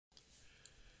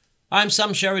I'm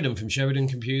Sam Sheridan from Sheridan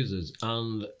Computers,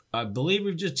 and I believe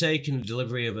we've just taken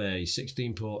delivery of a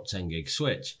 16-port 10 gig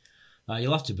switch.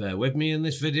 You'll have to bear with me in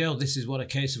this video. This is what a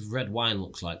case of red wine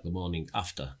looks like the morning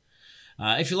after.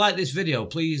 If you like this video,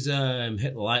 please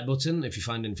hit the like button. If you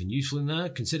find anything useful in there,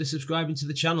 consider subscribing to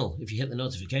the channel. If you hit the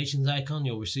notifications icon,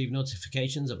 you'll receive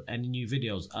notifications of any new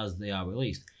videos as they are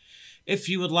released. If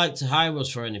you would like to hire us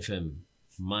for anything,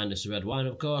 minus the red wine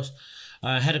of course,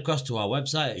 head across to our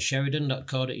website at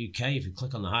sheridan.co.uk. If you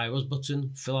click on the Hire Us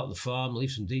button, fill out the form,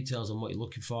 leave some details on what you're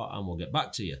looking for, and we'll get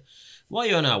back to you. While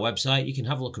you're on our website, you can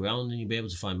have a look around and you'll be able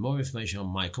to find more information on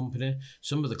my company,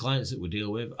 some of the clients that we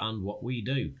deal with, and what we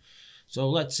do. So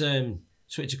let's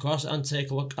switch across and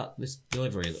take a look at this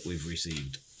delivery that we've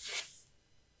received.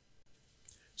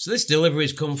 So this delivery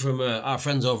has come from our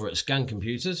friends over at Scan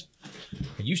Computers.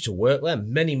 I used to work there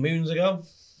many moons ago.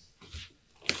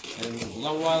 A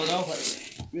long while ago.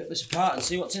 Let's rip this apart and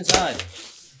see what's inside.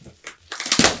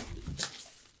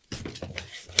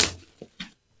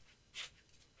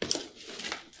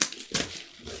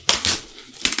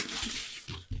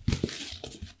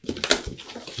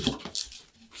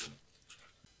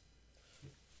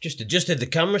 Just adjusted the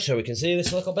camera so we can see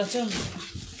this a little better.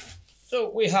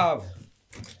 So we have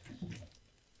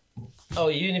our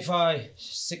UniFi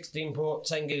 16-port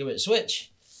 10 gigabit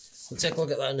switch. We'll take a look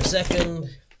at that in a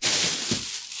second.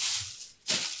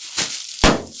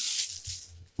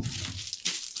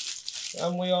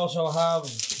 And we also have,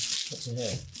 what's in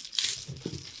here?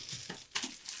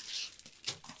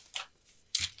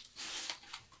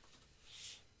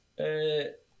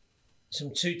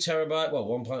 Some 2 terabyte, well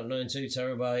 1.92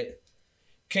 terabyte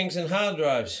Kingston hard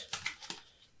drives.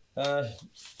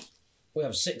 We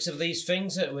have 6 of these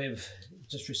things that we've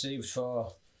just received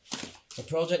for a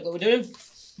project that we're doing.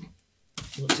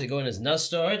 Looks like going as NAS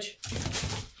storage.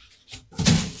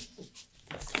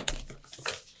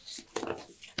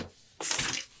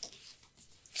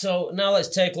 So now let's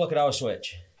take a look at our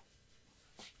switch.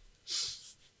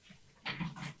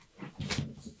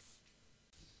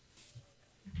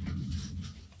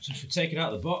 So if we take it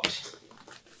out of the box,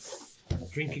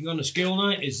 drinking on a school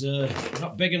night is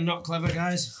not big and not clever,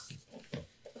 guys.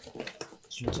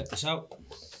 So we'll take this out.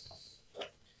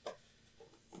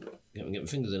 Get my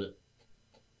fingers in it.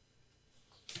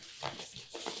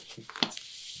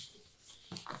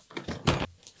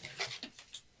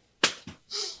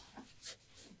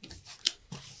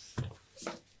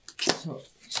 So,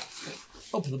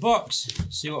 open the box,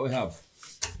 see what we have.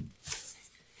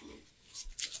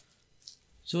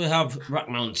 So we have rack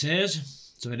mount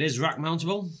tiers, so it is rack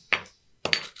mountable.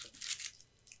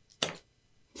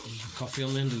 Coffee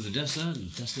on the end of the desk there, the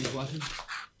desk needs wiping.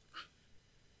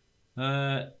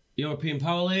 European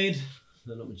power lead,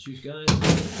 they're not much use, guys.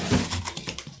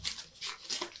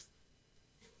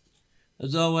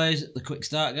 As always, the quick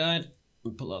start guide,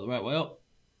 we'll put that the right way up.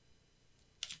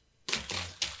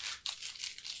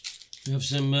 We have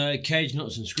some cage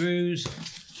nuts and screws.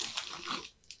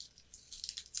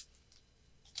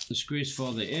 The screws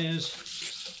for the ears.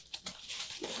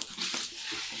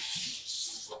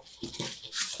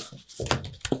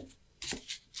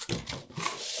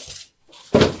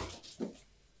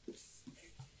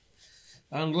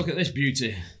 And look at this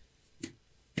beauty.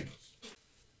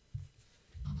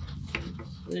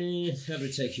 How do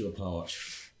we take you apart?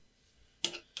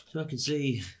 So I can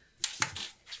see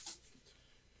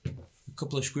a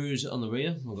couple of screws on the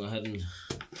rear. We'll go ahead and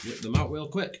whip them out real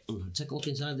quick and take a look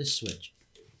inside this switch.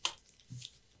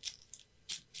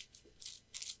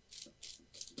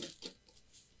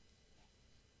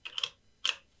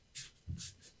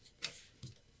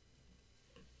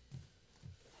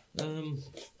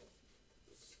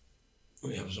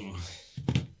 We have a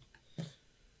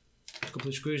couple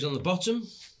of screws on the bottom.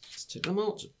 Let's take them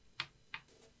out.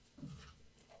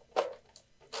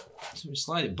 So we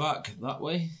slide it back that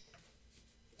way.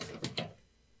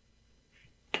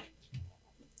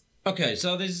 Okay,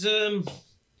 so there's yeah,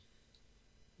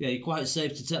 you're quite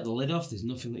safe to take the lid off. There's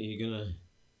nothing that you're gonna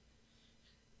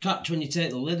catch when you take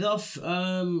the lid off.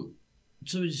 So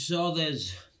we saw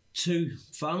there's 2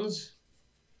 fans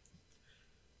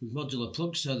with modular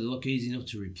plugs, so they look easy enough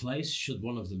to replace should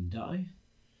one of them die.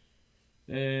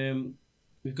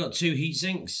 We've got 2 heat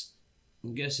sinks.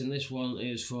 I'm guessing this one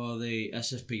is for the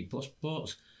SFP plus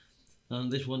ports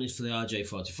and this one is for the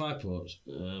RJ45 ports,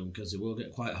 because they will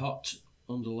get quite hot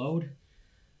under load.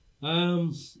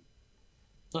 It's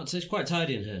quite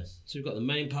tidy in here. So we've got the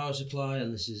main power supply,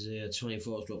 and this is a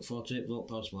 24/48 volt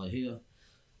power supply here.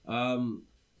 Yeah,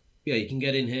 you can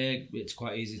get in here, it's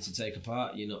quite easy to take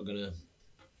apart. You're not going to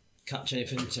catch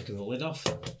anything taking the lid off.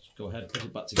 Just go ahead and put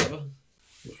it back together.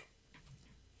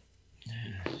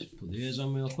 Just Put the ears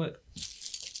on real quick.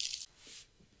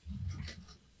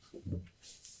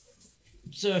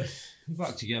 So, we're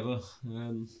back together.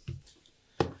 Let's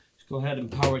go ahead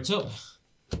and power it up.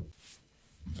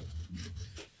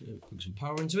 Put some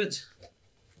power into it.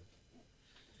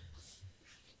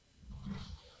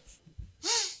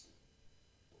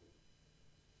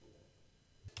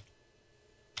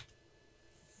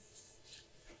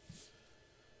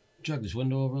 Drag this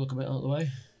window over a little bit out of the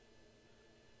way.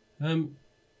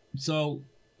 So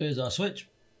here's our switch.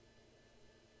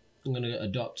 I'm going to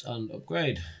adopt and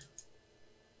upgrade.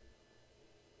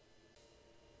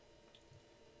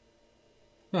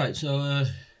 Right, so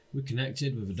we're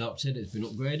connected, we've adopted, it's been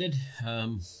upgraded.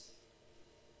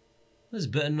 There's a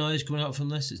bit of noise coming out from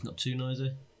this, it's not too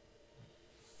noisy.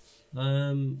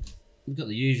 We've got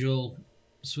the usual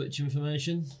switch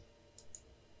information.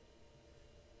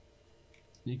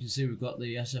 You can see we've got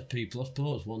the SFP plus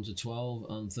ports 1 to 12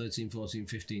 and 13, 14,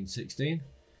 15, 16.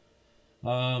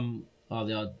 Are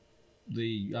the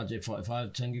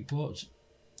RJ45 10GB ports.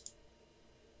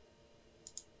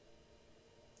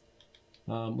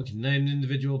 We can name the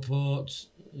individual ports.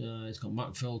 It's got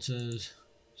MAC filters,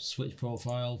 switch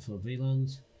profile for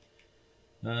VLANs,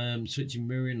 switching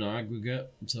mirroring or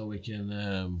aggregate, so we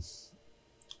can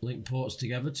link ports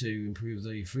together to improve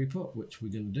the throughput, which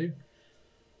we're going to do.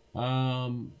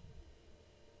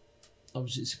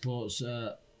 Obviously it supports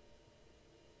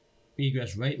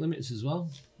egress rate limits as well.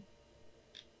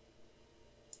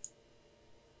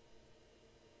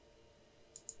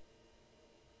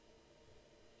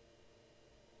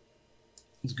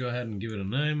 Let's go ahead and give it a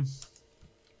name.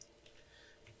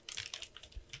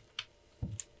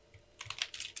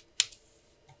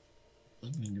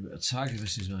 I'm going to give it a tag.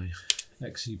 This is my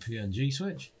XCPNG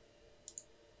switch.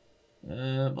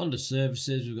 Under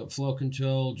services, we've got flow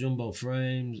control, jumbo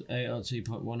frames,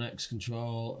 ART.1x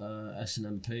control,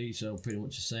 SNMP, so pretty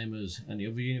much the same as any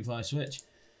other UniFi switch.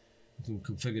 You can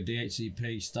configure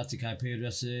DHCP, static IP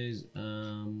addresses,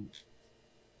 and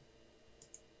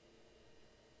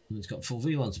it's got full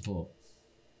VLAN support.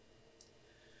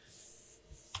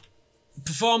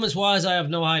 Performance wise, I have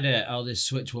no idea how this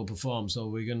switch will perform, so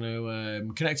we're going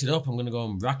to connect it up. I'm going to go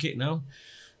and rack it now.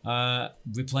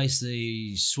 Replace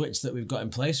the switch that we've got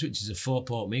in place, which is a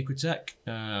 4-port MikroTik.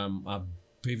 I've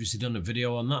previously done a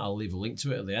video on that. I'll leave a link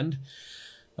to it at the end.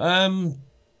 Yeah,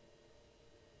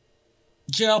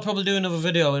 I'll probably do another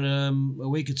video in a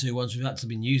week or two once we've actually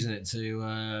been using it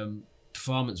to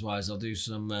performance wise. I'll do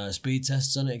some speed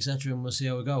tests on it, etc., and we'll see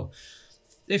how we go.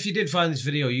 If you did find this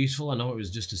video useful, I know it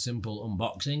was just a simple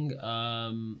unboxing.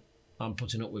 I'm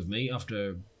putting up with me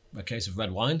after a case of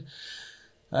red wine.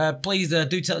 Please do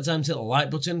take the time to hit the like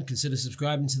button, consider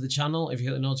subscribing to the channel. If you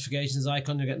hit the notifications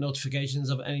icon, you'll get notifications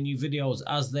of any new videos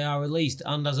as they are released.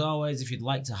 And as always, if you'd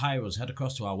like to hire us, head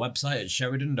across to our website at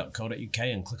sheridan.co.uk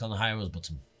and click on the Hire Us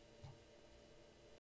button.